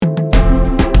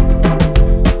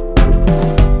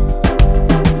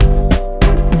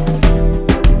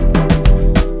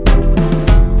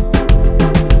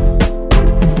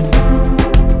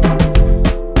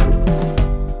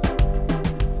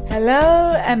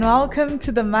and welcome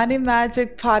to the Money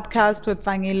Magic Podcast with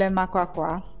Vangile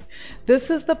Makwakwa.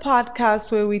 This is the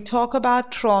podcast where we talk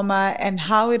about trauma and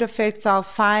how it affects our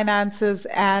finances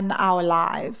and our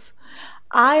lives.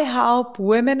 I help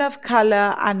women of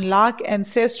color unlock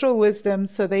ancestral wisdom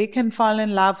so they can fall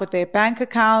in love with their bank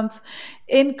accounts,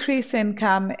 increase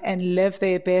income, and live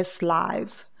their best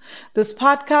lives. This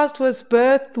podcast was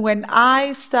birthed when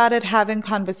I started having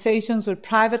conversations with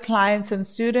private clients and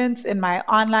students in my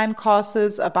online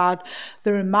courses about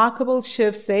the remarkable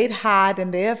shifts they'd had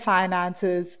in their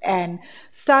finances and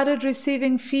started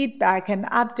receiving feedback and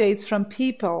updates from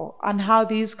people on how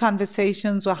these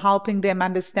conversations were helping them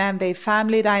understand their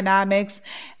family dynamics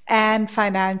and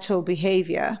financial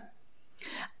behavior.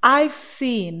 I've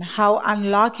seen how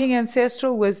unlocking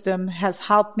ancestral wisdom has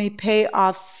helped me pay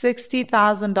off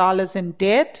 $60,000 in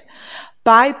debt,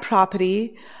 buy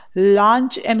property,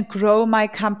 launch and grow my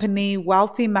company,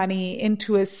 Wealthy Money,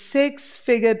 into a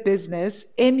six-figure business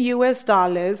in US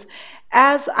dollars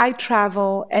as I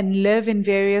travel and live in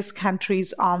various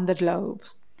countries on the globe.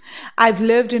 I've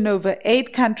lived in over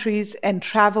 8 countries and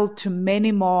traveled to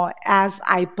many more as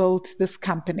I built this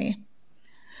company.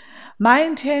 My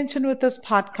intention with this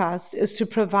podcast is to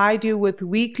provide you with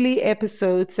weekly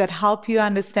episodes that help you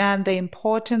understand the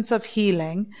importance of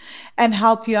healing and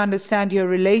help you understand your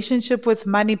relationship with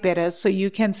money better so you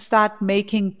can start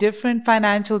making different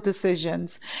financial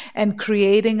decisions and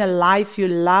creating a life you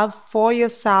love for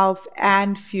yourself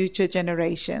and future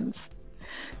generations.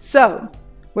 So,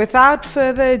 without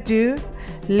further ado,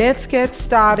 let's get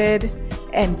started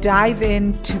and dive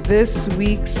into this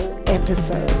week's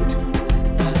episode.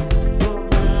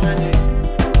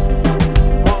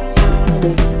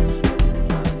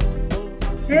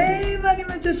 Hey Money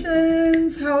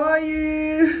Magicians, how are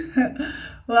you?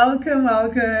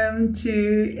 Welcome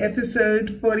to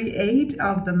episode 48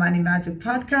 of the Money Magic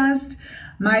Podcast.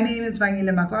 My name is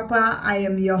Vangile Makwakwa. I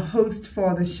am your host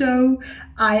for the show.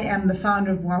 I am the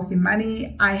founder of Wealthy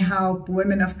Money. I help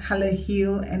women of color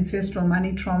heal ancestral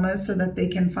money traumas so that they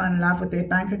can fall in love with their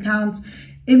bank accounts,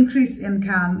 increase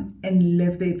income, and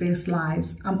live their best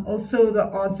lives. I'm also the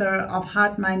author of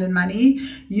Heart, Mind, and Money,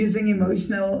 Using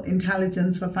Emotional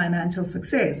Intelligence for Financial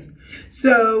Success.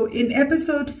 So in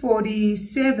episode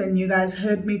 47, you guys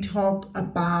heard me talk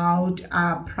about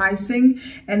pricing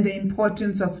and the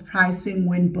importance of pricing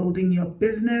when building your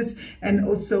business, and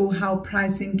also how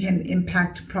pricing can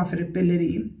impact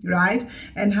profitability, right?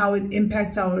 And how it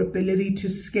impacts our ability to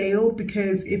scale,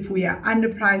 because if we are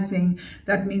underpricing,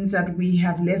 that means that we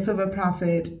have less of a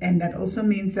profit, and that also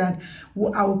means that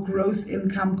our gross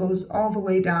income goes all the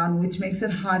way down, which makes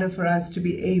it harder for us to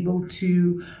be able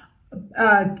to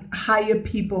hire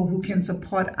people who can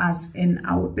support us in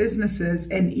our businesses,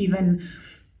 and even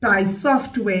buy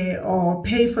software or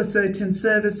pay for certain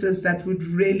services that would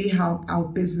really help our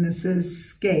businesses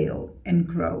scale and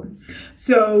grow.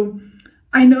 So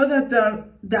I know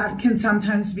that can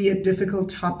sometimes be a difficult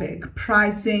topic.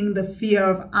 Pricing, the fear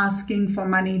of asking for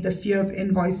money, the fear of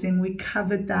invoicing. We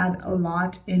covered that a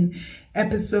lot in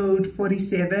episode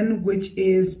 47, which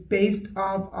is based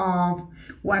off of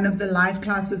one of the live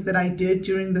classes that I did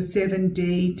during the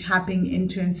 7-day Tapping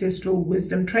into Ancestral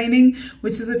Wisdom training,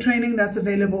 which is a training that's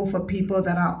available for people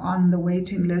that are on the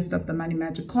waiting list of the Money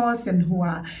Magic course and who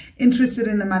are interested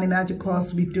in the Money Magic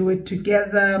course. We do it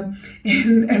together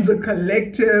as a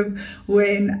collective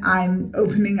when I'm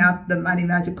opening up the Money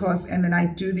Magic course, and then I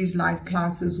do these live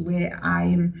classes where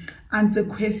I answer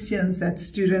questions that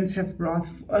students have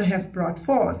brought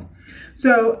forth.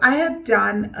 So I have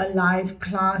done a live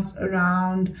class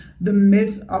around the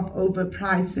myth of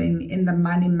overpricing in the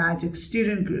Money Magic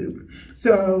student group.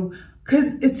 So,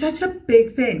 because it's such a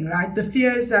big thing, right? The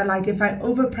fear is that, like, if I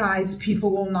overprice,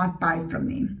 people will not buy from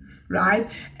me, right?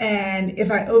 And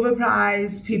if I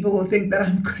overprice, people will think that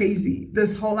I'm crazy.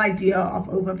 This whole idea of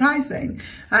overpricing,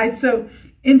 right? So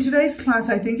in today's class,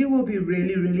 I think it will be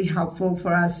really, really helpful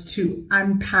for us to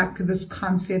unpack this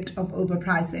concept of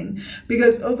overpricing,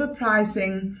 because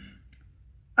overpricing,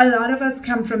 a lot of us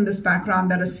come from this background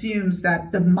that assumes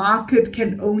that the market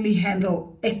can only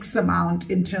handle X amount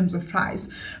in terms of price.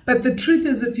 But the truth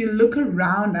is, if you look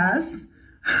around us,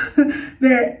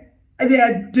 there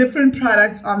are different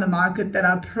products on the market that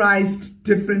are priced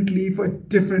differently for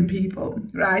different people,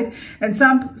 right? And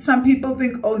some people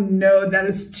think, oh no, that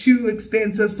is too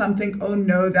expensive. Some think, oh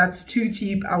no, that's too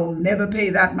cheap. I will never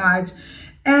pay that much.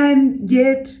 And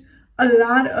yet a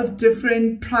lot of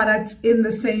different products in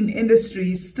the same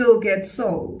industry still get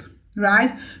sold,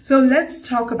 right? So let's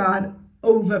talk about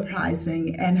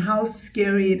overpricing and how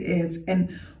scary it is, and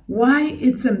why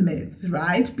it's a myth,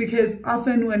 right? Because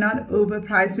often we're not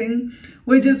overpricing.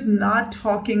 We're just not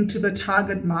talking to the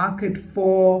target market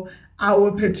for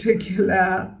our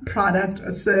particular product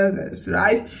or service,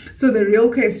 right? So the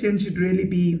real question should really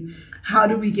be, how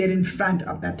do we get in front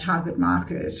of that target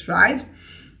market, right?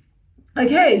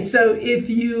 Okay, so if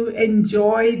you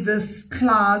enjoy this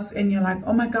class and you're like,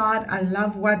 oh my God, I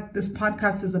love what this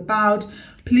podcast is about,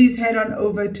 please head on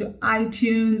over to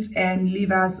iTunes and leave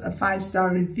us a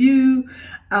 5-star review.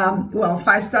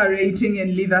 5-star rating,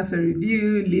 and leave us a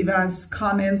review. Leave us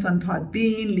comments on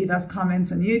Podbean. Leave us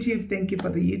comments on YouTube. Thank you for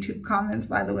the YouTube comments,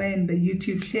 by the way, and the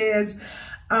YouTube shares.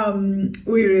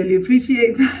 We really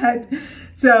appreciate that.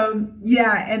 So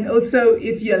yeah, and also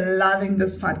if you're loving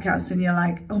this podcast and you're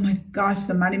like, oh my gosh,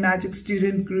 the Money Magic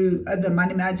the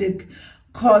Money Magic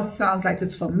course sounds like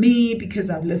it's for me,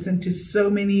 because I've listened to so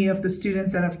many of the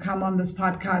students that have come on this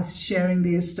podcast sharing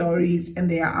their stories and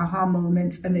their aha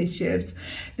moments and their shifts,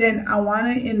 then I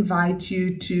want to invite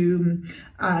you to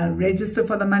register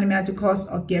for the Money Magic course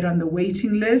or get on the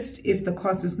waiting list. If the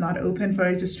course is not open for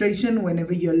registration,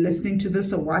 whenever you're listening to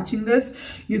this or watching this,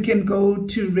 you can go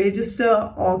to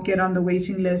register or get on the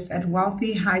waiting list at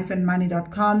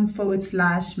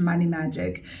wealthy-money.com/money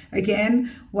magic.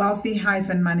 Again,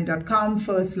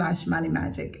 wealthy-money.com/money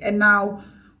magic. And now,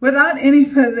 without any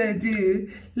further ado,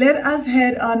 let us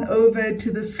head on over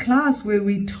to this class where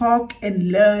we talk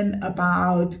and learn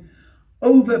about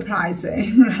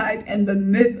overpricing, right? And the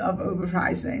myth of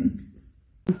overpricing.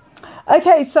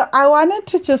 Okay, so I wanted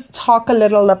to just talk a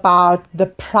little about the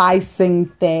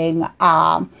pricing thing,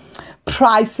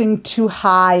 pricing too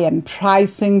high and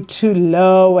pricing too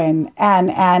low, and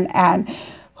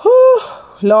whew,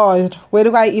 Lord, where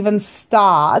do I even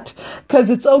start? Because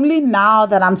it's only now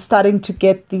that I'm starting to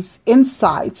get these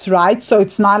insights, right? So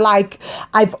it's not like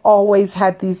I've always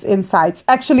had these insights.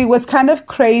 Actually, it was kind of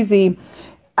crazy.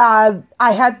 I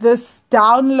had this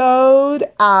download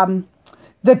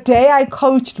the day I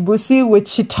coached Busi, which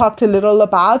she talked a little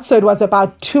about. So it was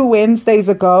about 2 Wednesdays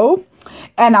ago,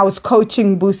 and I was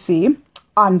coaching Busi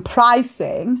on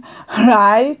pricing,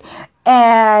 right?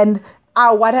 And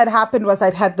what had happened was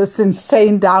I'd had this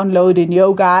insane download in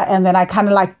yoga, and then I kind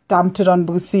of like dumped it on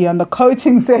Busi on the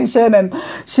coaching session, and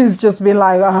she's just been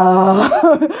like,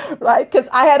 right? Because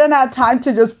I hadn't had time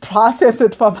to just process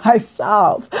it for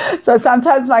myself. So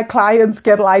sometimes my clients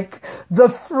get like the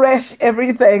fresh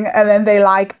everything, and then they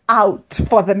like out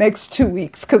for the next 2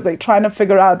 weeks because they're trying to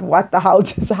figure out what the hell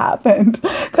just happened,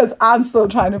 because I'm still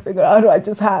trying to figure out what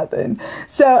just happened.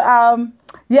 So,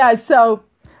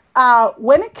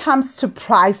 when it comes to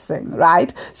pricing,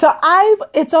 right? So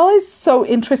it's always so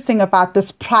interesting about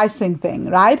this pricing thing,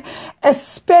 right?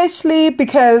 Especially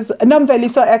because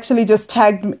Nomveliso actually just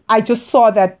tagged me. I just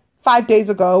saw that 5 days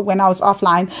ago when I was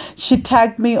offline, she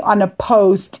tagged me on a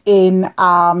post in,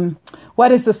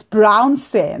 what is this, Brown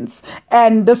Sense.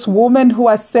 And this woman who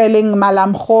was selling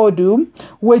malamkhodu,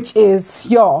 which is,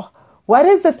 what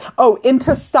is this? Oh,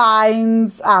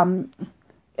 intestines,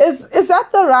 Is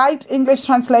that the right English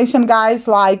translation, guys?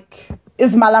 Like,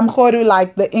 is malamkhodu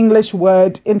like the English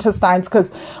word intestines?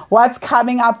 Because what's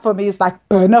coming up for me is like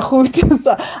burnagoed.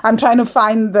 So I'm trying to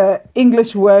find the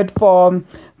English word for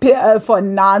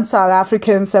non-South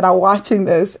Africans that are watching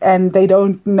this and they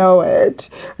don't know it,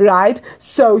 right?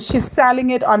 So she's selling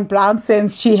it on Brown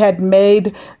Sense. She had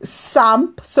made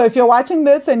samp. So if you're watching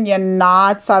this and you're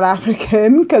not South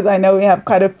African, because I know we have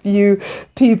quite a few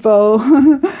people,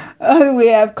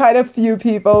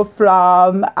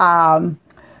 from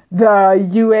the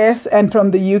US and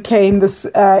from the UK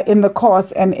in the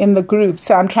course and in the group.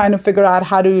 So I'm trying to figure out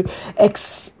how to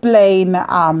explain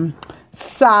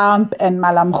samp and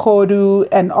malamkhodu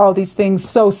and all these things.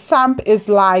 So samp is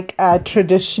like a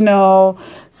traditional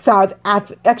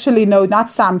not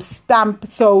samp, stamp.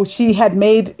 So she had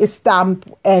made a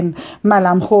stamp and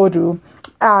malamkhodu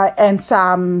and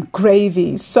some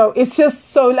gravy. So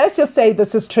let's just say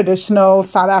this is traditional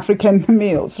South African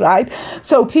meals, right?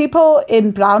 So people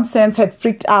in Brown Sense had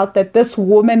freaked out that this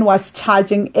woman was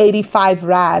charging 85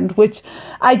 Rand, which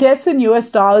I guess in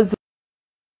US dollars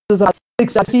is about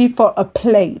 $6 for a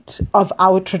plate of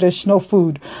our traditional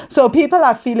food. So people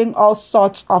are feeling all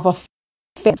sorts of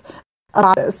offense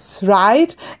about this,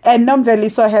 right? And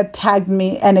Nomveliso had tagged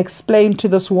me and explained to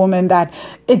this woman that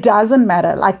it doesn't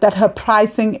matter, like that her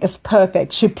pricing is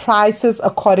perfect. She prices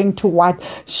according to what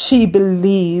she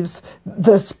believes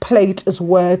this plate is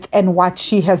worth and what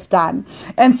she has done.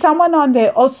 And someone on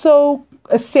there also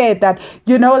said that,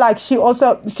 like she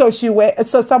also, so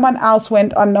someone else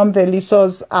went on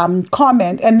Nomveliso's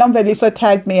comment, and Nomveliso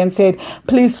tagged me and said,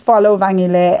 please follow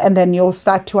Vangile and then you'll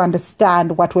start to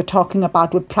understand what we're talking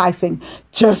about with pricing.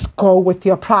 Just go with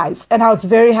your price. And I was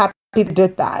very happy they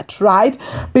did that, right?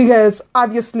 Because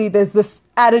obviously there's this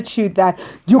attitude that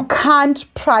you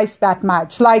can't price that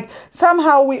much. Like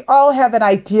somehow we all have an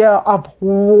idea of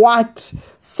what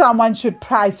someone should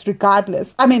price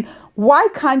regardless. I mean, why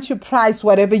can't you price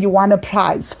whatever you want to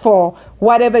price for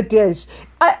whatever dish?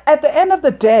 At the end of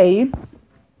the day,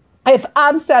 if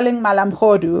I'm selling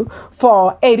malamkhodu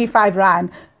for 85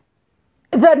 Rand,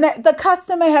 the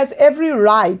customer has every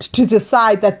right to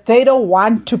decide that they don't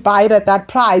want to buy it at that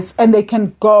price, and they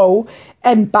can go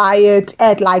and buy it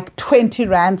at like 20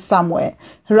 Rand somewhere,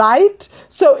 right?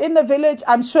 So in the village,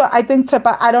 I think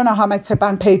I don't know how much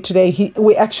Tshepang paid today.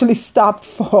 We actually stopped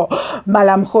for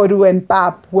malamkhodu and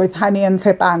pap with honey and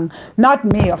Tshepang. Not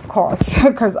me, of course,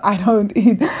 because I don't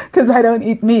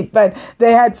eat meat, but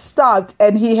they had stopped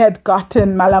and he had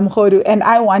gotten malamkhodu, and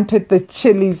I wanted the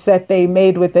chilies that they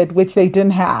made with it, which they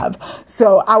didn't have.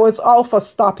 So I was all for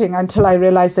stopping until I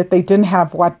realized that they didn't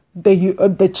have what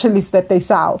the chilies that they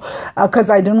sell, because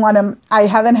I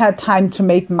haven't had time to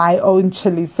make my own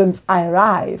chili since I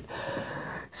arrived.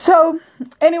 So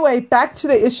anyway, back to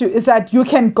the issue is that you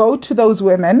can go to those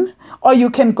women, or you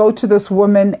can go to this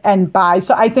woman and buy.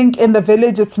 So I think in the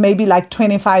village, it's maybe like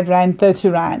 25 Rand, 30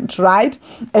 Rand, right?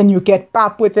 And you get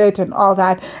pap with it and all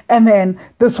that. And then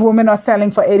this woman was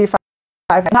selling for 85.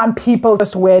 Some people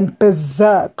just went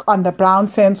berserk on the Brown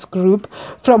Sense group.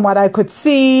 From what I could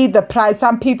see, the price,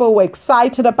 some people were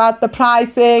excited about the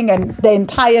pricing and the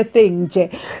entire thing.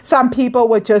 Some people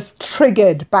were just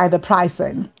triggered by the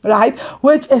pricing, right?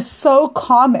 Which is so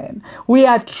common. We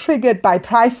are triggered by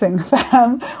pricing,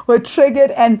 fam. We're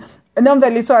triggered, and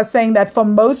Nomveliso was saying that for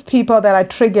most people that are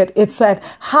triggered, it's that,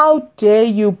 how dare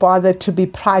you bother to be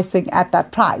pricing at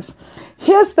that price?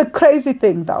 Here's the crazy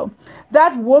thing though.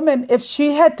 That woman, if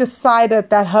she had decided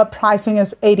that her pricing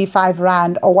is 85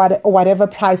 Rand or whatever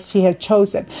price she had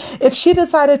chosen, if she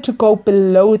decided to go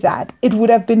below that, it would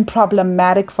have been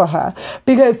problematic for her,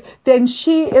 because then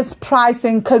she is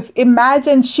pricing, because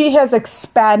imagine she has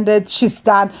expanded, she's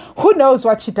done, who knows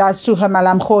what she does to her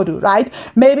malamkhodu, right?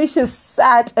 Maybe she's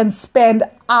sat and spent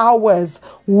hours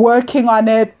working on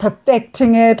it,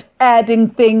 perfecting it, adding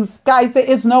things. Guys, there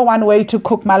is no one way to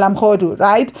cook malamkhodu,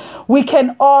 right? We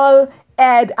can all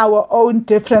add our own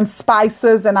different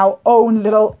spices and our own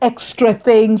little extra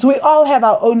things. We all have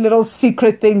our own little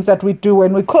secret things that we do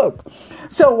when we cook.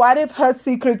 So what if her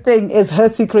secret thing is her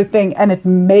secret thing and it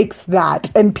makes that,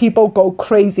 and people go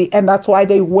crazy, and that's why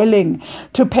they're willing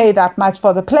to pay that much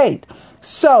for the plate?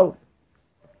 So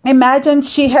imagine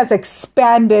she has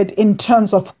expanded in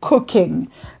terms of cooking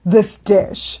this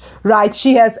dish, right?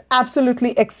 She has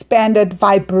absolutely expanded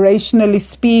vibrationally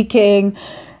speaking.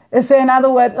 Is there another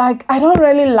word? Like, I don't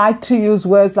really like to use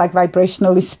words like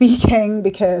vibrationally speaking,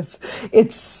 because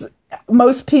it's,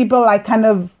 most people like kind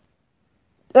of,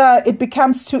 it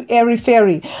becomes too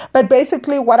airy-fairy. But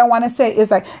basically what I want to say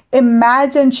is, like,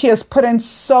 imagine she has put in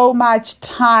so much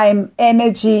time,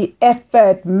 energy,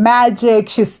 effort, magic.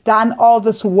 She's done all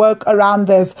this work around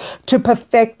this to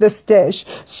perfect this dish.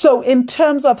 So in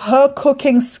terms of her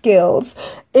cooking skills,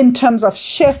 in terms of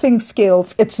chefing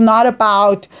skills, it's not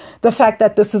about the fact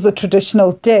that this is a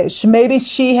traditional dish. Maybe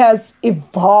she has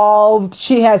evolved.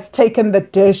 She has taken the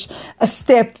dish a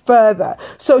step further.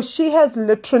 So she has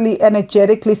literally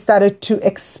energetically started to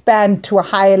expand to a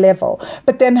higher level.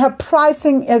 But then her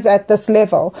pricing is at this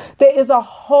level. There is a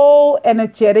whole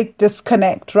energetic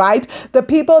disconnect, right? The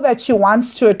people that she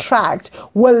wants to attract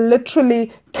will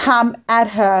literally come at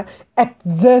her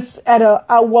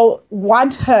will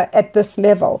want her at this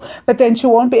level, but then she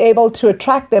won't be able to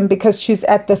attract them because she's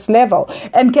at this level.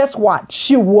 And guess what?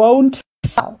 She won't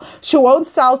sell. She won't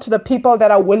sell to the people that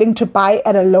are willing to buy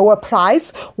at a lower price.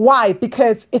 Why?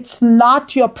 Because it's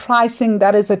not your pricing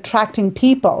that is attracting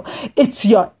people. It's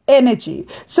your energy.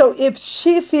 So if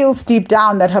she feels deep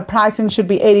down that her pricing should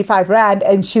be 85 Rand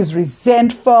and she's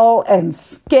resentful and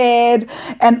scared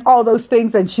and all those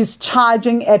things, and she's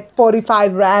charging at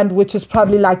 45 Rand, which is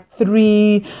probably like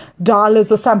 $3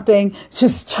 or something,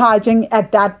 she's charging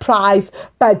at that price,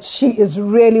 but she is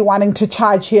really wanting to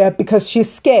charge here because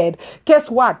she's scared. Guess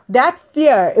what? That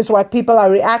fear is what people are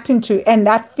reacting to, and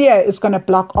that fear is going to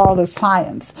block all those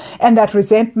clients. And that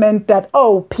resentment that,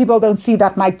 oh, people don't see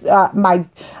that my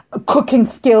cooking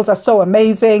skills are so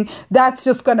amazing, that's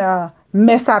just going to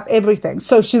mess up everything.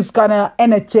 So she's going to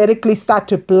energetically start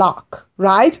to block,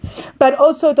 right? But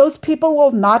also those people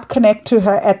will not connect to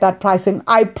her at that pricing.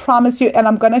 I promise you. And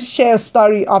I'm going to share a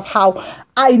story of how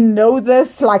I know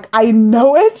this, like I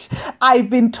know it. I've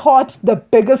been taught the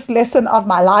biggest lesson of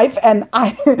my life. And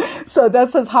so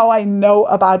this is how I know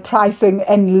about pricing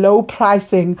and low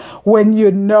pricing when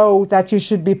you know that you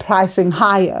should be pricing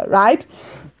higher, right?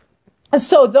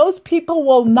 So those people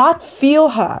will not feel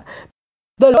her.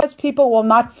 The lowest people will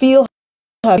not feel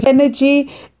her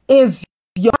energy is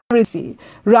your currency,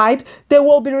 right? They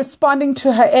will be responding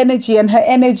to her energy, and her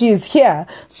energy is here.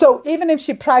 So even if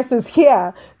she prices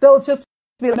here, they'll just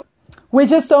be like, we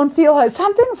just don't feel her.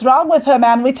 Something's wrong with her,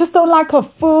 man. We just don't like her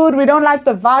food. We don't like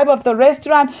the vibe of the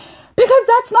restaurant. Because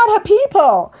that's not her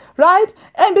people, right?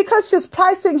 And because she's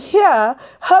pricing here,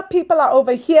 her people are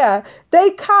over here.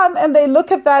 They come and they look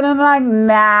at that and like,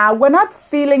 nah, we're not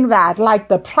feeling that. Like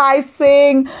the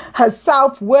pricing, her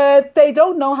self-worth, they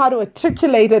don't know how to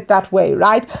articulate it that way,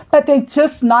 right? But they're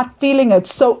just not feeling it.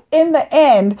 So in the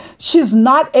end, she's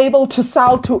not able to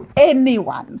sell to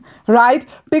anyone, right?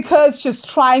 Because she's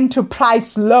trying to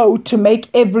price low to make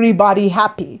everybody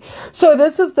happy. So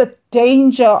this is the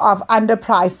danger of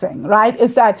underpricing, right?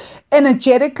 Is that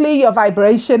energetically your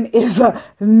vibration is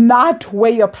not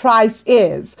where your price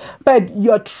is, but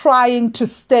you're trying to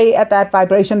stay at that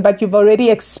vibration, but you've already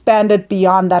expanded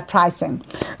beyond that pricing.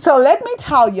 So let me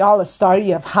tell y'all a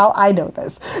story of how I know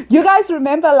this. You guys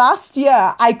remember last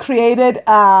year I created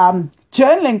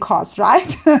journaling course,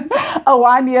 right? A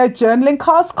 1-year journaling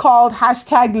course called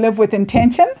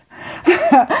 #LiveWithIntention.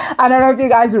 I don't know if you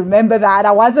guys remember that.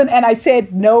 I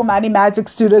said no Money Magic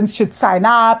students should sign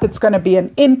up. It's going to be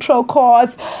an intro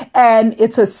course, and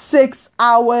it's a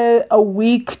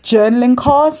 6-hour-a-week journaling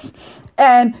course.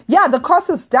 And yeah, the course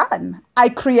is done. I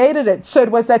created it. So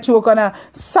it was that you were going to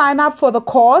sign up for the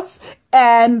course.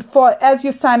 And as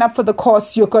you sign up for the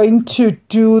course, you're going to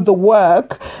do the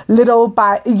work I'm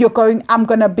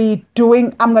going to be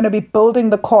building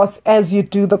the course as you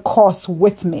do the course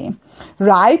with me.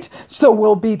 Right? So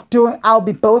I'll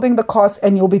be building the course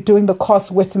and you'll be doing the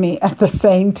course with me at the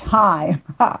same time.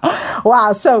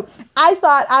 Wow. So I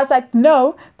was like,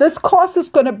 no, this course is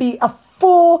going to be a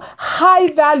full high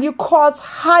value course,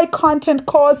 high content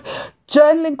course,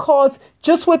 journaling course,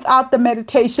 just without the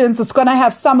meditations. It's going to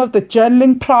have some of the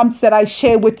journaling prompts that I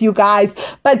share with you guys.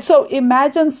 But so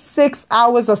imagine 6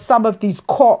 hours of some of these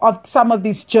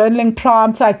journaling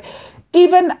prompts. Like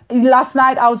even last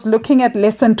night, I was looking at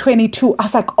lesson 22. I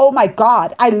was like, oh my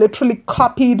God, I literally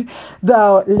copied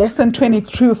the lesson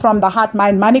 22 from the Heart,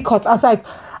 Mind, Money course. I was like,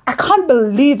 I can't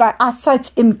believe I asked such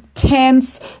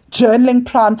intense journaling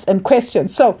prompts and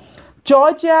questions. So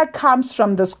Georgia comes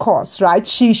from this course, right?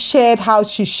 She shared how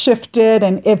she shifted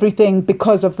and everything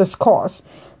because of this course.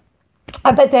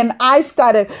 But then I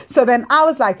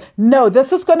was like, no,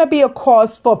 this is going to be a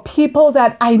course for people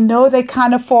that I know they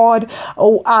can't afford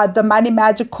the Money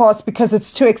Magic course because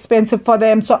it's too expensive for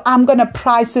them. So I'm going to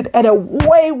price it at a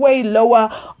way, way lower,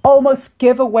 almost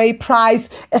giveaway price,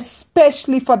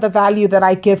 especially for the value that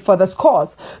I give for this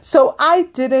course. So I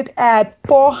did it at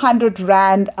 400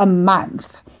 Rand a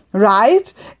month,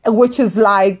 right? Which is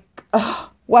like,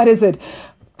 what is it?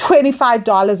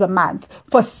 $25 a month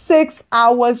for 6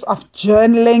 hours of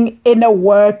journaling inner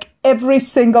work every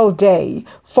single day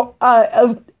for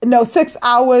 6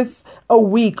 hours a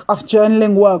week of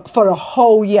journaling work for a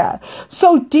whole year.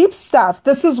 So deep stuff.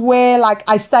 This is where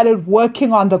I started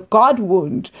working on the God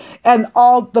wound, and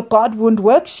all the God wound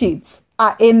worksheets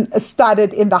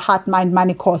started in the Heart, Mind,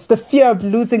 Money course. The fear of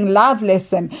losing love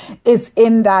lesson is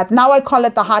in that. Now I call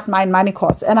it the Heart, Mind, Money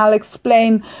course. And I'll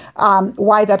explain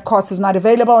why that course is not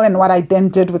available and what I then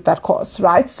did with that course,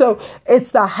 right? So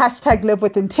it's the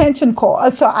 #LiveWithIntention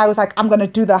course. So I was like, I'm going to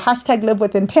do the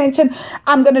 #LiveWithIntention.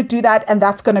 I'm going to do that, and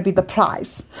that's going to be the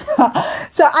price.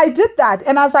 So I did that,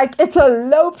 and I was like, it's a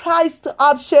low priced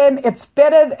option. It's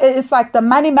better. It's like the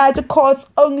Money Magic course,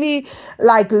 only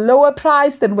lower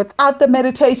price than without the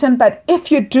meditation. But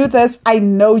if you do this, I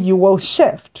know you will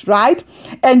shift, right?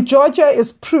 And Georgia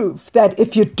is proof that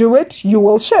if you do it, you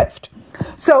will shift.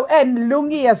 So, and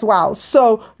Lungi as well.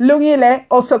 So Lungile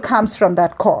also comes from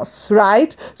that course,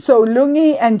 right? So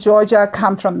Lungi and Georgia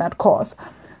come from that course.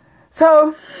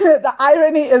 So the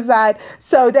irony is that,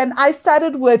 so then I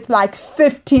started with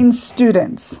 15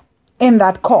 students in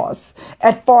that course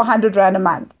at 400 Rand a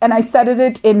month. And I started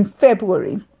it in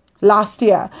February last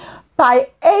year. By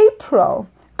April,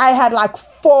 I had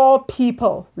 4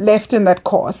 people left in that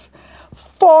course.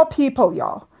 4 people,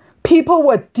 y'all. People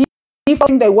were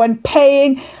defaulting, they weren't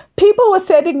paying. People were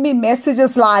sending me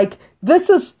messages like,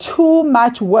 this is too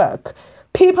much work.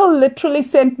 People literally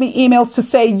sent me emails to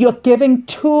say, you're giving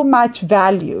too much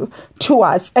value to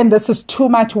us and this is too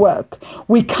much work.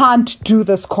 We can't do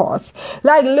this course.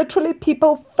 Like literally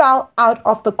people fell out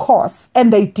of the course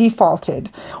and they defaulted,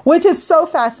 which is so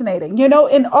fascinating. You know,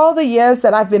 in all the years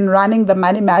that I've been running the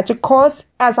Money Magic course,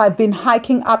 as I've been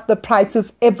hiking up the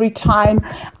prices every time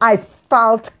I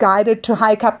felt guided to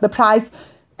hike up the price,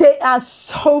 there are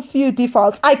so few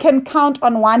defaults. I can count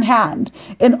on one hand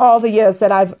in all the years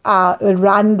that I've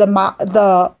run the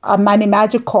Money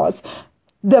Magic course,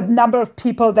 the number of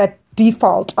people that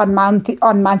default on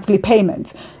monthly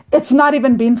payments. It's not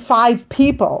even been 5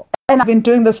 people. And I've been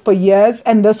doing this for years,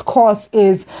 and this course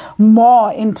is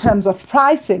more in terms of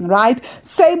pricing, right?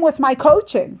 Same with my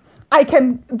coaching.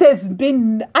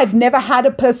 I've never had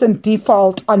a person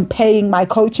default on paying my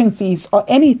coaching fees or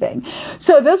anything.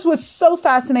 So this was so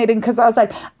fascinating because I was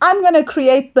like, I'm going to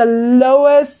create the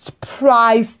lowest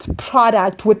priced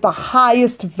product with the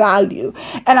highest value,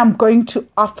 and I'm going to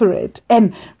offer it.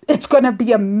 And it's going to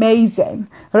be amazing,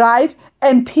 right?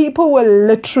 And people were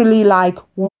literally like,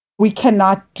 we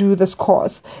cannot do this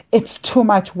course. It's too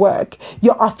much work.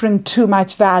 You're offering too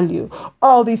much value.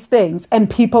 All these things. And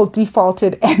people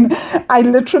defaulted. And I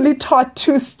literally taught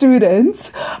 2 students,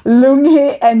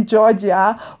 Lungi and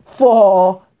Georgia,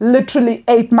 for literally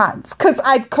 8 months because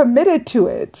I committed to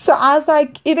it. So I was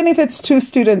like, even if it's 2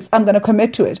 students, I'm going to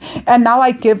commit to it. And now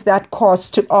I give that course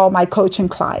to all my coaching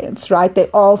clients, right? They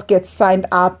all get signed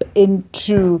up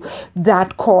into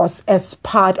that course as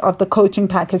part of the coaching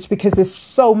package because there's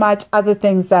so much other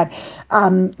things that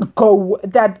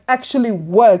that actually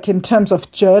work in terms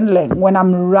of journaling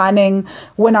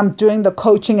when I'm doing the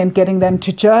coaching and getting them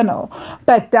to journal.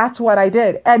 But that's what I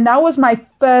did. And that was my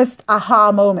first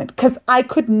aha moment because I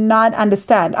could not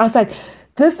understand. I was like,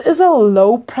 this is a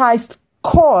low priced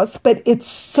course, but it's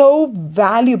so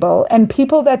valuable. And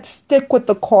people that stick with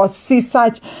the course see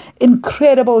such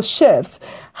incredible shifts.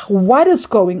 What is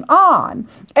going on?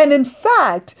 And in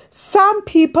fact, some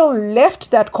people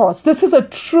left that course. This is a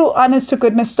true, honest to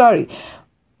goodness story.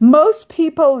 Most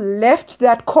people left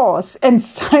that course and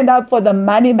signed up for the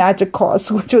Money Magic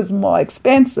course, which was more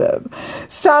expensive.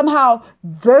 Somehow,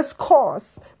 this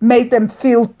course made them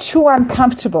feel too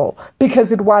uncomfortable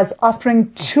because it was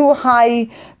offering too high.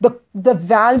 The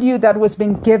value that was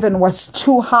being given was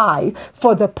too high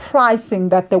for the pricing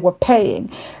that they were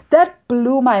paying. That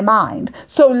blew my mind.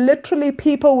 So literally,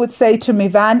 people would say to me,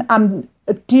 Van, I'm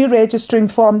deregistering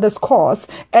from this course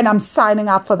and I'm signing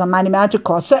up for the Money Magic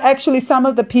course. So actually some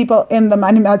of the people in the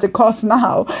Money Magic course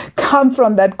now come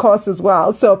from that course as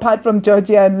well. So apart from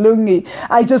Georgia and Lungi,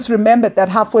 I just remembered that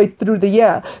halfway through the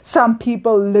year, some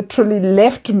people literally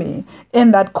left me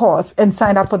in that course and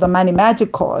signed up for the Money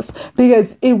Magic course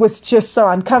because it was just so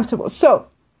uncomfortable. So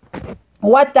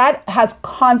what that has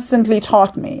constantly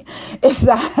taught me is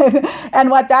that, and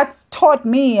what that's taught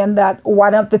me, and that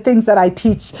one of the things that I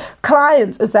teach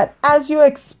clients is that as you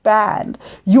expand,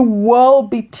 you will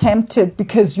be tempted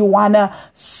because you want to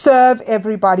serve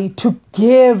everybody, to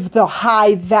give the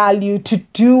high value, to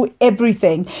do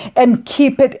everything and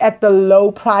keep it at the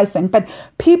low pricing. But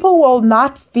people will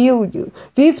not feel you.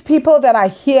 These people that are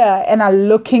here and are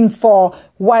looking for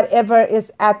whatever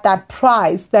is at that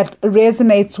price that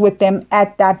resonates with them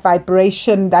at that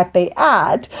vibration that they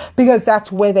at, because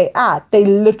that's where they at. They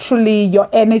literally, your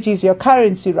energy is your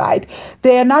currency, right?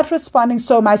 They are not responding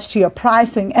so much to your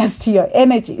pricing as to your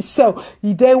energy. So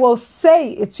they will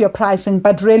say it's your pricing,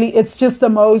 but really it's just the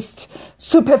most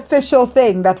superficial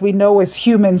thing that we know as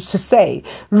humans to say.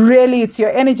 Really, it's your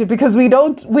energy, because we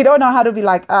don't know how to be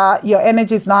like, your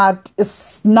energy is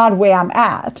it's not where I'm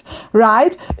at,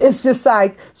 right? It's just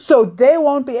like, so they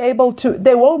won't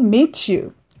meet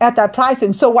you at that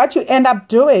pricing. So what you end up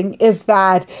doing is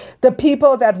that the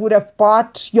people that would have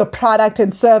bought your product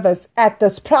and service at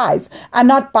this price are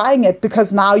not buying it,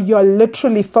 because now you're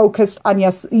literally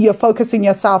you're focusing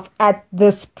yourself at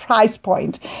this price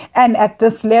point and at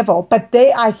this level. But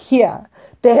they are here.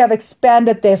 They have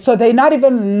expanded there. So they're not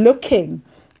even looking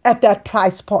at that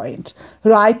price point,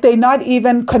 right? They're not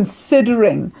even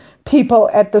considering people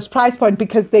at this price point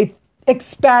because they've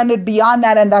expanded beyond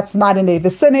that, and that's not in their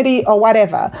vicinity or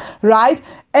whatever, right?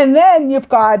 And then you've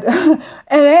got, and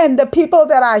then the people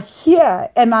that are here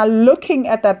and are looking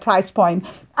at that price point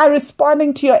are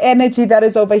responding to your energy that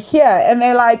is over here, and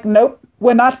they're like, nope,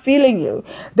 we're not feeling you.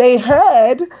 They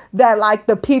heard that like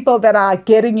the people that are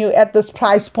getting you at this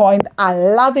price point are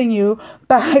loving you,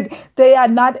 but they are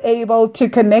not able to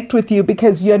connect with you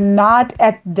because you're not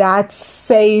at that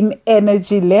same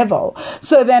energy level.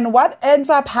 So then what ends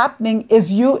up happening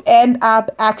is you end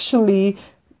up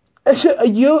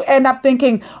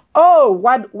thinking,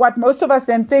 what most of us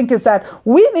then think is that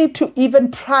we need to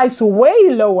even price way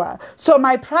lower. So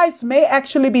my price may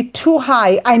actually be too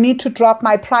high. I need to drop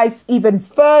my price even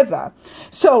further.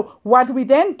 So what we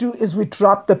then do is we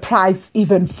drop the price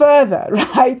even further,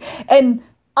 right? And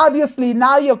obviously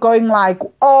now you're going like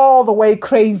all the way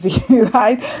crazy,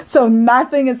 right? So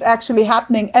nothing is actually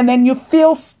happening. And then you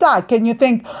feel stuck and you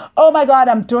think, oh my God,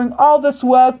 I'm doing all this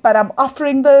work, but I'm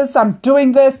offering this, I'm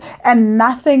doing this, and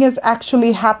nothing is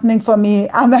actually happening for me.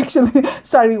 I'm actually,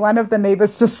 sorry, one of the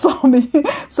neighbors just saw me,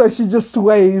 so she just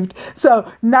waved. So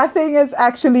nothing is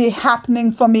actually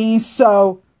happening for me.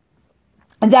 So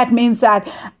that means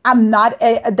that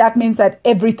that means that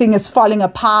everything is falling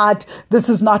apart. This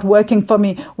is not working for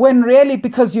me. When really,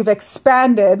 because you've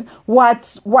expanded,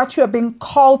 what you're being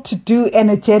called to do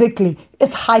energetically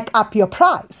is hike up your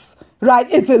price, right?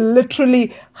 It's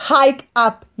literally hike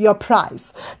up your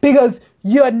price, because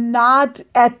you're not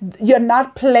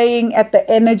playing at the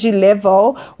energy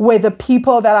level where the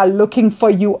people that are looking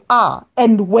for you are,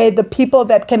 and where the people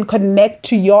that can connect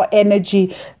to your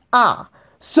energy are.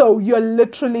 So you're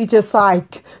literally just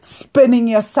like spinning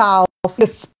yourself, you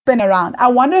spin around. I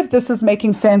wonder if this is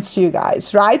making sense to you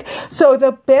guys, right? So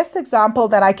the best example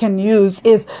that I can use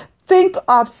is, think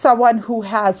of someone who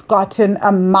has gotten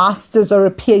a master's or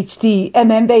a PhD, and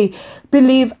then they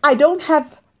believe, I don't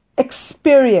have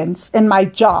experience in my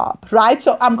job, right?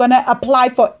 So I'm going to apply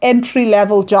for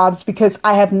entry-level jobs because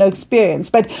I have no experience.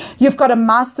 But you've got a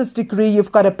master's degree,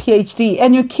 you've got a PhD,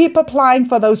 and you keep applying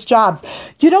for those jobs.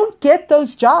 You don't get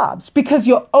those jobs because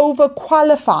you're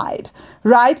overqualified,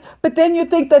 right? But then you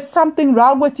think there's something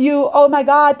wrong with you. Oh my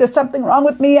God, there's something wrong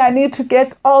with me. I need to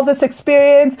get all this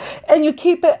experience. And you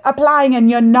keep applying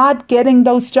and you're not getting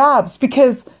those jobs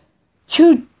because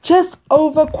you just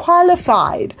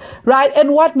overqualified, right?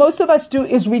 And what most of us do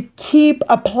is we keep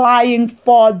applying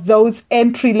for those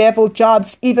entry-level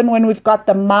jobs, even when we've got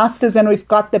the master's and we've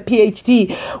got the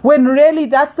PhD, when really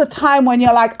that's the time when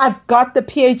you're like, I've got the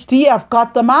PhD, I've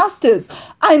got the master's.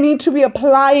 I need to be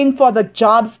applying for the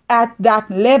jobs at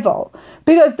that level,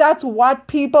 because that's what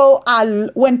people are,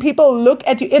 when people look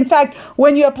at you. In fact,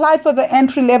 when you apply for the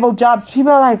entry-level jobs,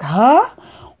 people are like, huh?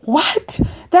 What?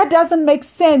 That doesn't make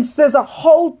sense. There's a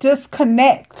whole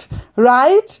disconnect,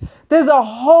 right? There's a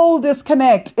whole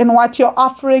disconnect in what you're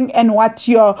offering and what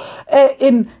you're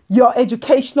in your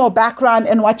educational background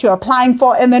and what you're applying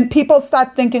for. And then people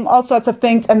start thinking all sorts of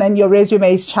things, and then your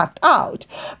resume is chucked out.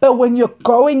 But when you're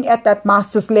going at that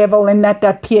master's level and at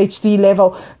that PhD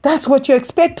level, that's what you're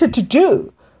expected to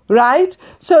do. Right?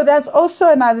 So that's also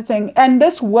another thing. And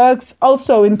this works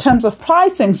also in terms of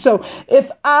pricing. So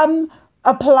if I'm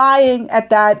applying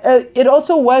at that, it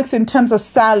also works in terms of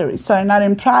salary. Sorry, not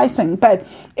in pricing. But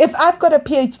if I've got a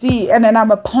PhD and then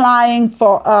I'm applying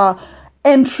for a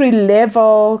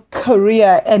entry-level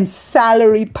career and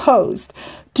salary post,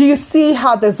 do you see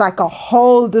how there's like a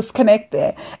whole disconnect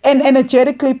there? And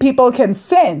energetically, people can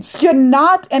sense you're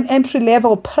not an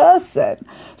entry-level person.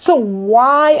 So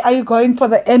why are you going for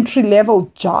the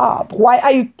entry-level job? Why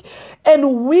are you? And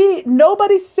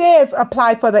nobody says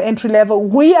apply for the entry level.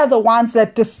 We are the ones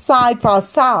that decide for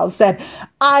ourselves that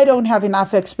I don't have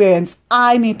enough experience.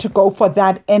 I need to go for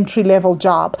that entry level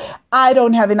job. I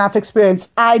don't have enough experience.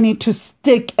 I need to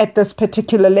stick at this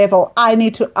particular level. I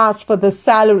need to ask for the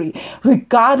salary,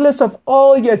 regardless of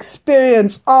all your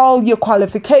experience, all your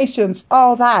qualifications,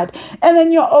 all that. And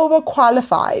then you're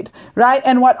overqualified, right?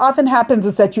 And what often happens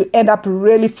is that you end up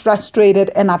really frustrated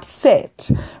and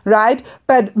upset, right?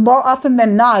 But more often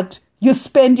than not, you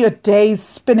spend your days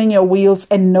spinning your wheels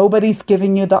and nobody's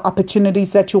giving you the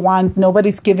opportunities that you want.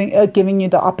 Nobody's giving you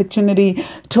the opportunity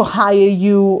to hire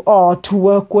you or to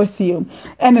work with you.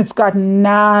 And it's got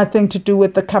nothing to do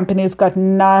with the company. It's got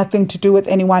nothing to do with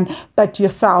anyone but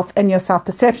yourself and your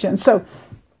self-perception. So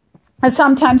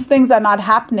sometimes things are not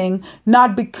happening,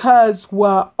 not because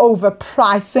we're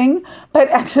overpricing, but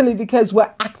actually because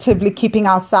we're actively keeping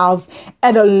ourselves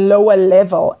at a lower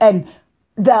level, and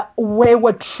the way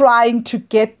we're trying to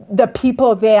get the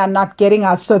people there are not getting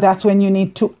us. So that's when you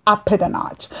need to up it a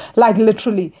notch, like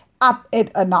literally up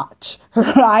it a notch,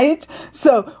 right?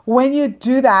 So when you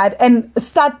do that and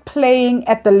start playing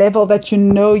at the level that you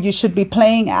know you should be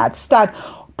playing at, start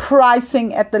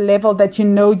pricing at the level that you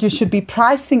know you should be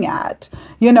pricing at.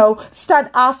 Start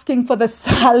asking for the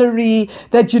salary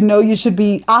that you know you should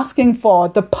be asking for,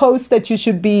 the post that you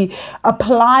should be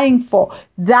applying for.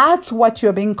 That's what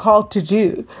you're being called to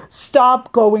do.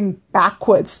 Stop going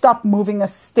backwards. Stop moving a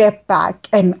step back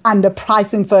and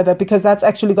underpricing further, because that's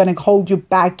actually going to hold you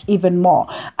back even more.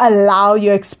 Allow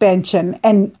your expansion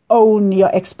and own your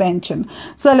expansion.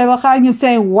 So Lebogang, you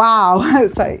say, wow,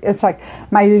 sorry, it's like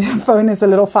my phone is a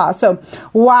little fast. So,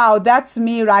 wow, that's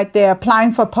me right there,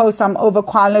 applying for posts I'm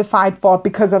overqualified for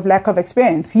because of lack of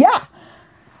experience. Yeah.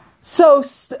 So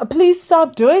please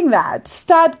stop doing that.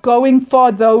 Start going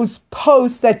for those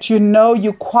posts that you know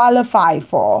you qualify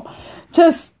for.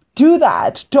 Just do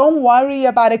that. Don't worry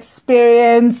about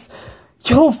experience.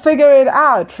 You'll figure it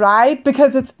out, right?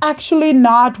 Because it's actually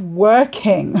not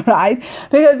working, right?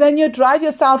 Because then you drive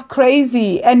yourself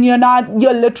crazy and you're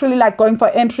literally like going for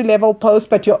entry-level posts,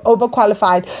 but you're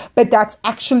overqualified, but that's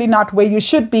actually not where you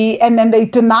should be. And then they're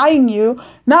denying you,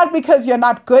 not because you're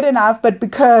not good enough, but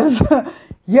because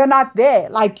you're not there.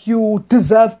 Like, you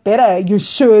deserve better. You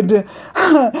should.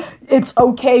 It's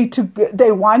okay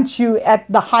they want you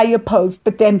at the higher post,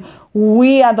 but then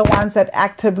we are the ones that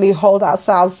actively hold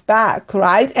ourselves back,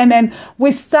 right? And then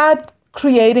we start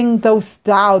creating those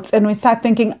doubts and we start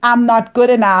thinking, I'm not good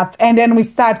enough. And then we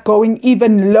start going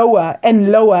even lower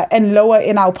and lower and lower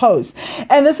in our posts.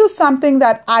 And this is something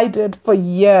that I did for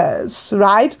years,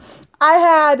 right? I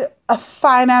had a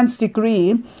finance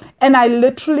degree and I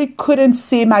literally couldn't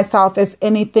see myself as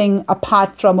anything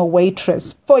apart from a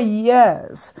waitress for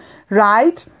years,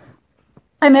 right?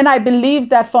 And then I believed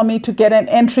that for me to get an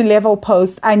entry-level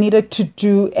post, I needed to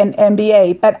do an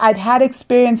MBA. But I'd had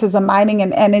experience as a mining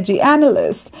and energy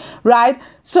analyst, right?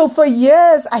 So for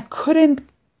years, I couldn't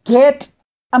get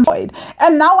employed.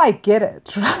 And now I get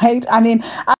it, right? I mean,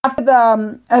 after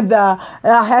the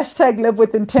hashtag Live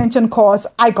with Intention course,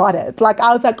 I got it. Like,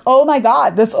 I was like, oh my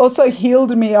God, this also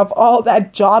healed me of all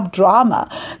that job drama.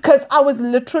 Because I was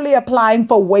literally applying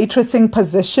for waitressing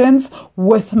positions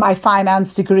with my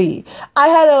finance degree. I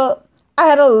had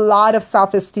a lot of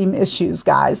self-esteem issues,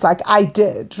 guys, like I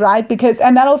did, right?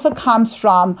 And that also comes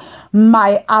from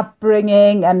my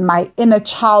upbringing and my inner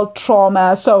child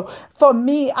trauma. So for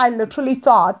me, I literally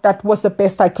thought that was the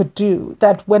best I could do,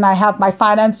 that when I have my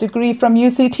finance degree from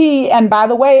UCT, and by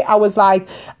the way, I was like,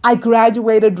 I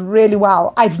graduated really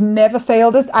well. I'd never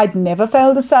failed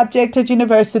a subject at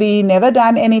university, never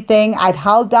done anything. I'd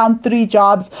held down 3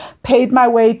 jobs, paid my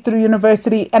way through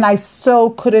university, and I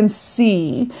still couldn't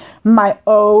see my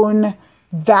own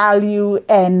value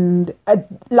and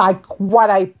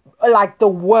the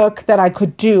work that I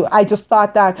could do. I just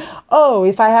thought that,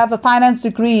 if I have a finance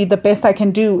degree, the best I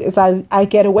can do is I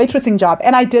get a waitressing job.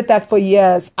 And I did that for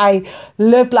years. I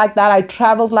lived like that. I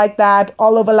traveled like that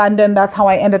all over London. That's how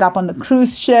I ended up on the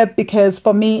cruise ship, because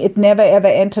for me, it never ever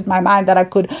entered my mind that I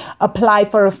could apply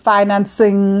for a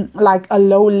financing, like a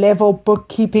low level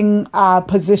bookkeeping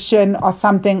position or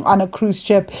something on a cruise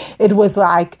ship. It was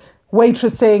like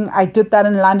waitressing. I did that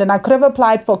in London. I could have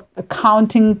applied for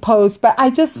accounting posts, but I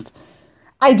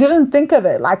didn't think of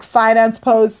it like finance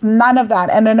posts, none of that.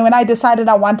 And then when I decided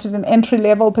I wanted an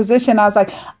entry-level position, I was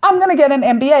like, I'm going to get an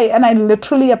MBA. And I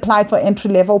literally applied for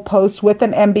entry-level posts with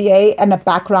an MBA and a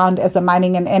background as a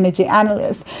mining and energy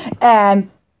analyst, and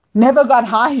never got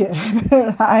hired,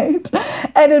 right?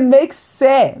 And it makes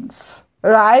sense.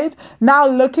 Right? Now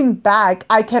looking back,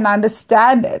 I can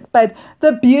understand it. But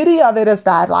the beauty of it is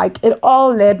that, like, it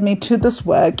all led me to this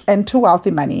work and to Wealthy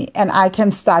Money, and I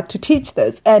can start to teach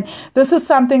this. And this is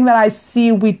something that I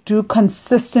see we do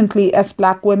consistently as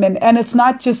Black women. And it's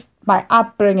not just my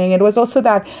upbringing. It was also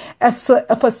that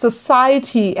for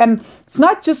society, and it's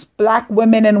not just Black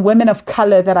women and women of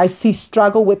color that I see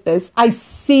struggle with this. I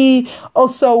see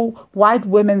also white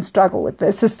women struggle with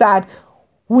this, is that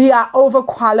we are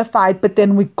overqualified, but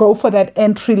then we go for that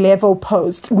entry-level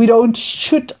post. We don't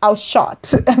shoot our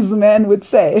shot, as men would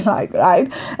say, like, right?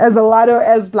 As the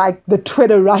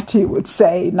Twitterati would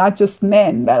say, not just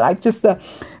men, but like just the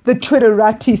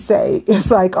Twitterati say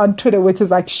is like on Twitter, which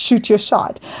is like, shoot your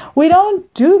shot. We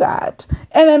don't do that.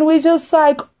 And then we just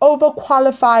like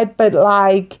overqualified, but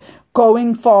like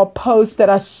going for posts that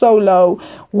are so low.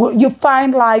 You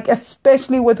find, like,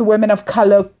 especially with women of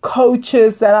color,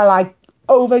 coaches that are like,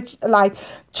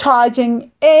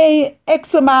 charging a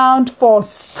X amount for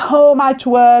so much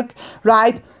work,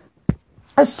 right?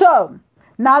 So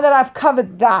now that I've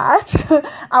covered that,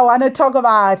 I want to talk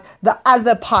about the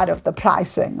other part of the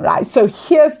pricing, right? So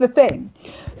here's the thing.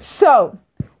 So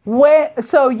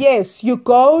yes, you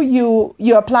go, you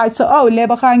apply. So,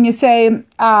 Lebogang, you say,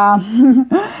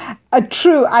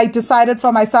 true, I decided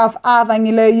for myself,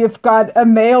 Vangile, you've got a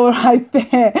nail right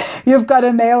there. You've got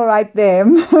a nail right there.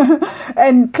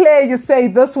 And Claire, you say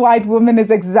this white woman is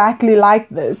exactly like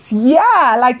this.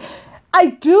 Yeah, like I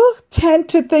do tend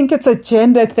to think it's a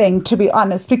gender thing, to be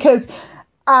honest, because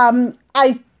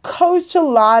I coach a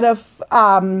lot of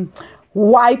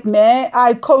white men.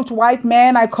 I coach white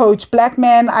men, I coach black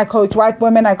men, I coach white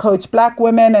women, I coach black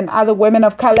women and other women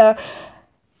of color.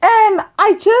 And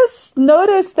I just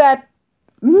noticed that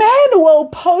men will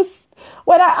post,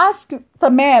 when I ask the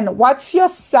man, what's your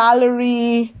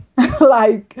salary,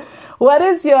 like, what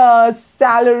is your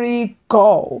salary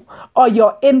goal or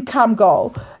your income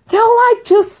goal? They'll like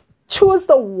just choose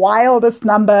the wildest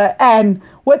number and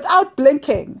without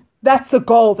blinking, that's the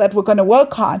goal that we're going to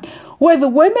work on. With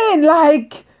women,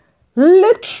 like,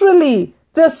 literally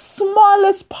the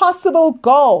smallest possible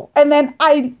goal. And then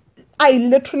I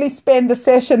literally spend the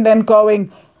session then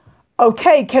going,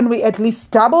 okay, can we at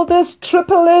least double this,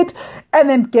 triple it, and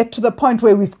then get to the point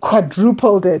where we've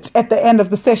quadrupled it at the end of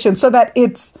the session so that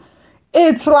it's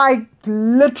like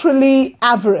literally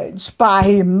average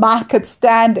by market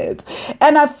standards.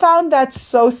 And I found that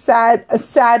so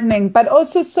saddening, but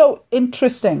also so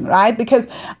interesting, right? Because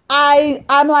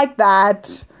I'm like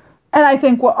that. And I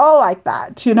think we're all like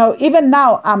that, even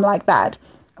now I'm like that.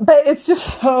 But it's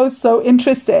just so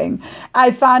interesting.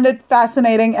 I found it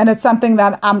fascinating, and it's something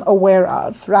that I'm aware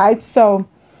of, right? So,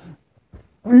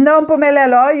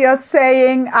 Nompumelelo, you're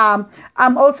saying, I'm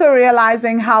also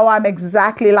realizing how I'm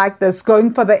exactly like this,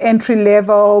 going for the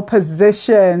entry-level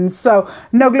position. So,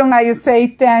 Noglunga, you say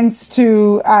thanks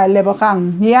to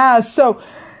Lebogang. Yeah, so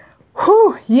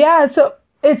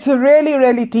it's really,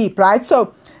 really deep, right?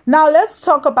 So, now let's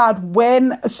talk about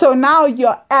so now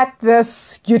you're at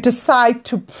this, you decide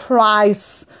to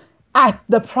price at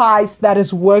the price that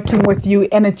is working with you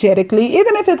energetically,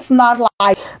 even if it's not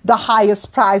like the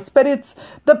highest price, but it's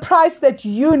the price that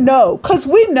because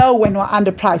we know when we're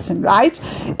underpricing, right?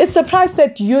 It's the price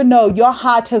that your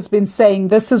heart has been saying,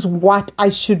 this is what I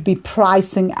should be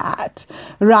pricing at,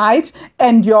 right?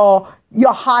 And your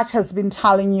heart has been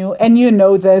telling you, and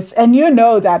this, and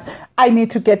that I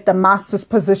need to get the master's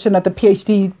position at the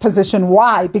PhD position.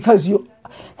 Why? Because you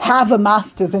have a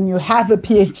master's and you have a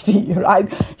PhD, right?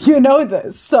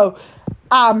 This. So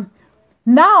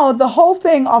now the whole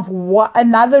thing of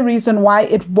another reason why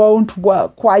it won't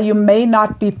work, why you may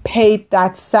not be paid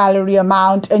that salary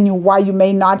amount and why you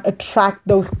may not attract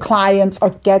those clients or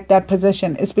get that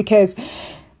position is because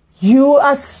you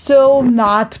are still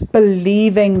not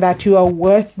believing that you are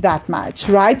worth that much,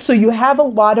 right? So you have a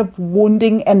lot of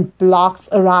wounding and blocks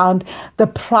around the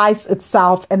price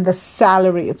itself and the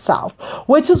salary itself,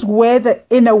 which is where the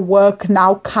inner work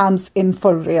now comes in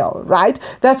for real, right?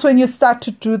 That's when you start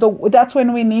to that's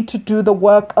when we need to do the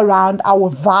work around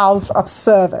our vows of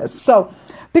service. So,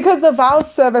 because the vow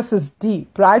service is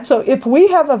deep, right? So if we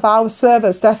have a vow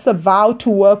service, that's a vow to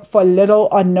work for little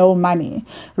or no money,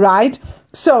 right?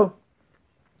 So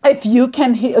if you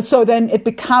can, so then it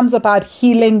becomes about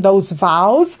healing those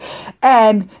vows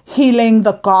and healing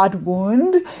the God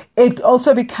wound. It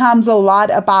also becomes a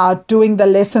lot about doing the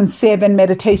lesson 7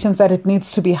 meditations that it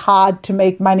needs to be hard to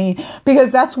make money,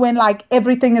 because that's when like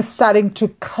everything is starting to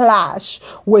clash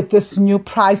with this new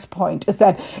price point, is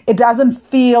that it doesn't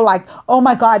feel like, oh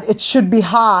my God, it should be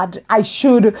hard. I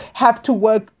should have to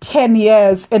work 10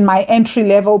 years in my entry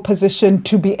level position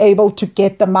to be able to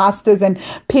get the master's and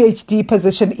PhD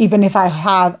position, even if I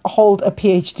hold a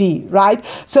PhD, right?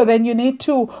 So then you need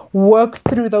to work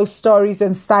through those stories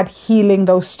and start healing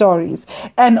those stories,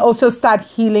 and also start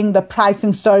healing the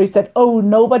pricing stories that, oh,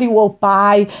 nobody will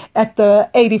buy at the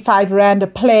 85 Rand a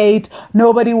plate.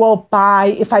 Nobody will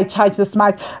buy if I charge this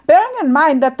much. Bearing in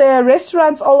mind that there are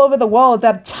restaurants all over the world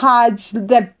that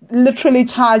literally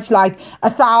charge like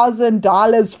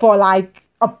 $1,000 for like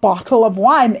a bottle of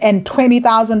wine and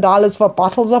 $20,000 for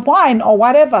bottles of wine or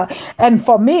whatever. And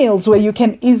for meals where you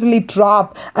can easily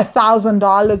drop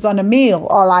 $1,000 on a meal,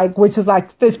 or like, which is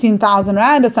like 15,000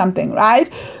 Rand or something, right?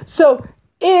 So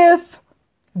if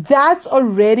that's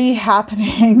already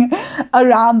happening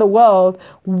around the world,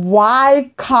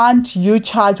 why can't you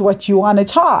charge what you want to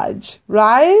charge,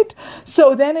 right?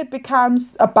 So then it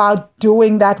becomes about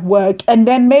doing that work. And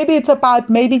then maybe it's about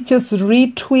just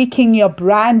retweaking your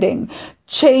branding,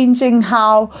 changing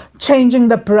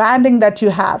the branding that you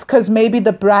have, because maybe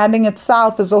the branding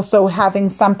itself is also having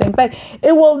something, but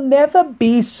it will never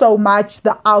be so much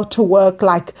the outer work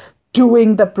like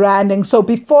doing the branding. So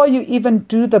before you even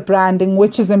do the branding,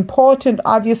 which is important,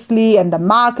 obviously, and the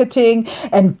marketing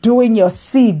and doing your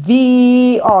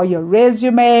CV or your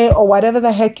resume or whatever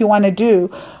the heck you want to do,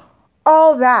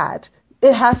 all that,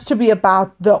 it has to be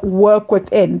about the work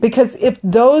within, because if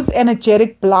those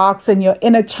energetic blocks and your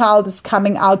inner child is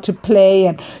coming out to play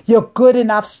and your good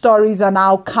enough stories are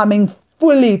now coming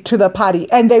fully to the party,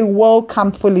 and they will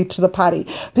come fully to the party,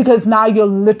 because now you're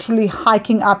literally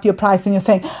hiking up your price and you're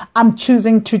saying, I'm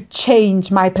choosing to change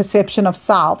my perception of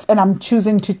self, and I'm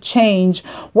choosing to change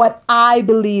what I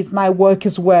believe my work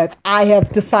is worth. I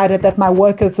have decided that my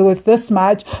work is worth this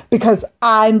much because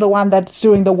I'm the one that's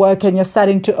doing the work, and you're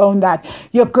starting to own that.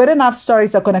 Your good enough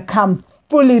stories are going to come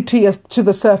fully to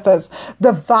the surface.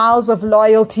 The vows of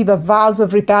loyalty, the vows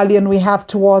of rebellion we have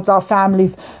towards our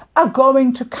families are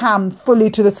going to come fully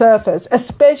to the surface,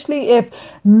 especially if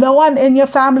no one in your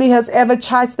family has ever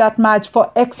charged that much for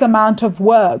X amount of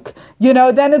work.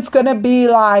 Then it's going to be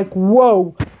like,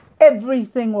 whoa,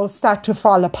 everything will start to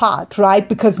fall apart, right?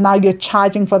 Because now you're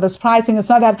charging for this pricing. It's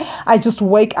not that I just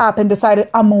wake up and decided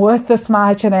I'm worth this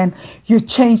much and then you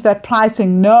change that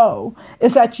pricing. No,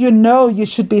 it's that you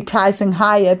should be pricing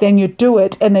higher, then you do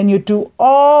it, and then you do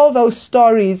all those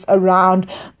stories around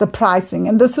the pricing.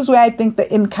 And this is where I think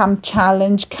the income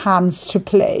challenge comes to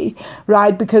play,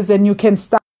 right? Because then you can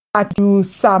start to do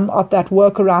some of that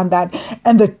work around that,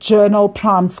 and the journal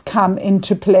prompts come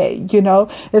into play.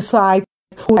 It's like,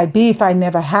 who would I be if I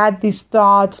never had these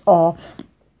thoughts? Or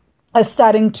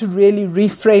starting to really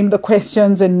reframe the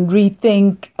questions and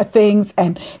rethink things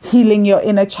and healing your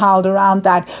inner child around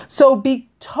that. So be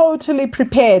totally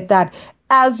prepared that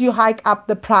as you hike up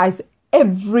the price,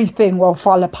 everything will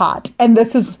fall apart. And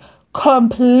this is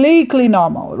completely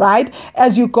normal, right?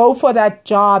 As you go for that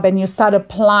job and you start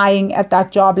applying at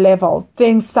that job level,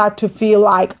 things start to feel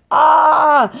like,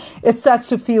 it starts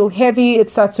to feel heavy.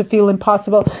 It starts to feel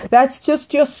impossible. That's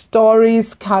just your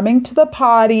stories coming to the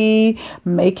party,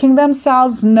 making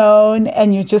themselves known.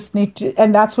 And you just need to,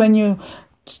 and that's when you,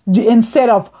 instead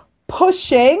of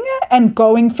pushing and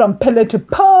going from pillar to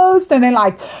post and then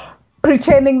like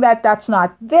pretending that that's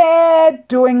not there,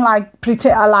 doing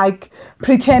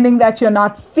pretending that you're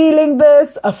not feeling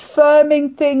this,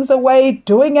 affirming things away,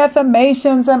 doing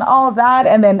affirmations and all that,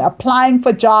 and then applying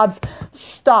for jobs.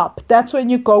 Stop. That's when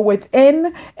you go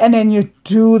within and then you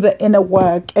do the inner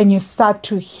work and you start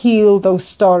to heal those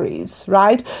stories,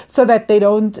 right? So that they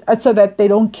don't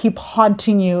keep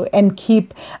haunting you and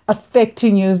keep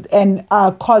affecting you and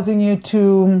causing you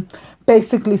to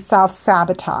basically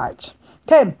self-sabotage.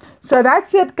 Okay, so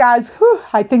that's it, guys.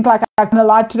 I think like I've done a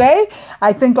lot today.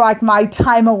 I think like my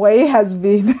time away has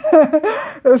been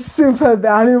super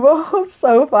valuable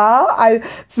so far.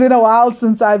 It's been a while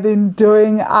since I've been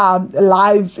doing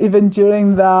lives, even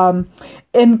during the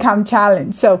income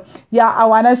challenge. So yeah, I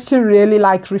want us to really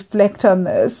reflect on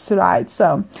this, right?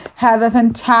 So have a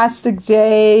fantastic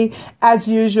day. As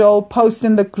usual, post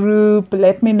in the group.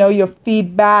 Let me know your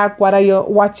feedback.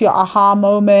 What's your aha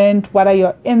moment? What are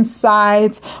your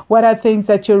insights? What are things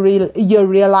that you're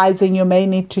realizing you may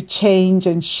need to change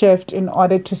and shift in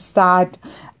order to start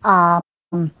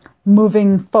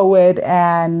moving forward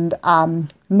and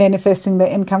manifesting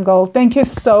the income goal. Thank you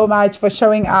so much for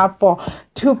showing up for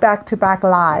 2 back-to-back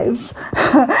lives.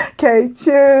 Okay,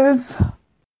 cheers.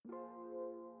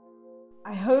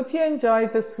 I hope you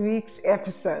enjoyed this week's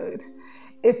episode.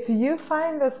 If you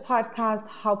find this podcast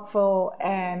helpful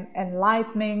and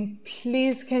enlightening,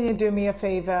 please can you do me a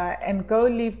favor and go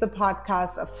leave the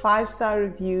podcast a 5-star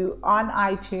review on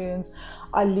iTunes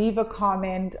or leave a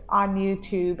comment on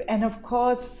YouTube. And of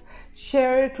course,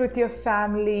 share it with your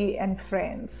family and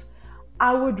friends.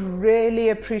 I would really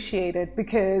appreciate it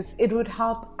because it would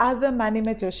help other money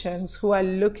magicians who are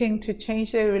looking to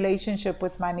change their relationship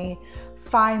with money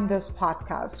find this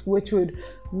podcast, which would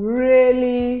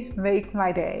really make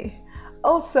my day.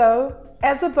 Also,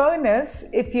 as a bonus,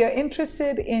 if you're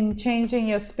interested in changing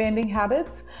your spending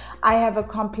habits, I have a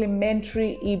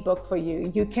complimentary ebook for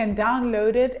you. You can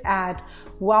download it at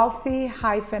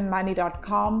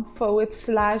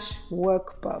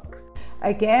wealthy-money.com/workbook.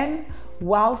 Again,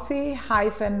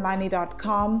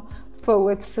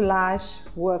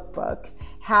 wealthy-money.com/workbook.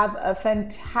 Have a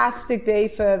fantastic day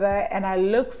further, and I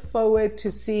look forward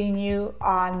to seeing you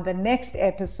on the next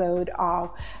episode of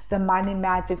the Money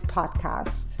Magic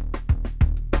Podcast.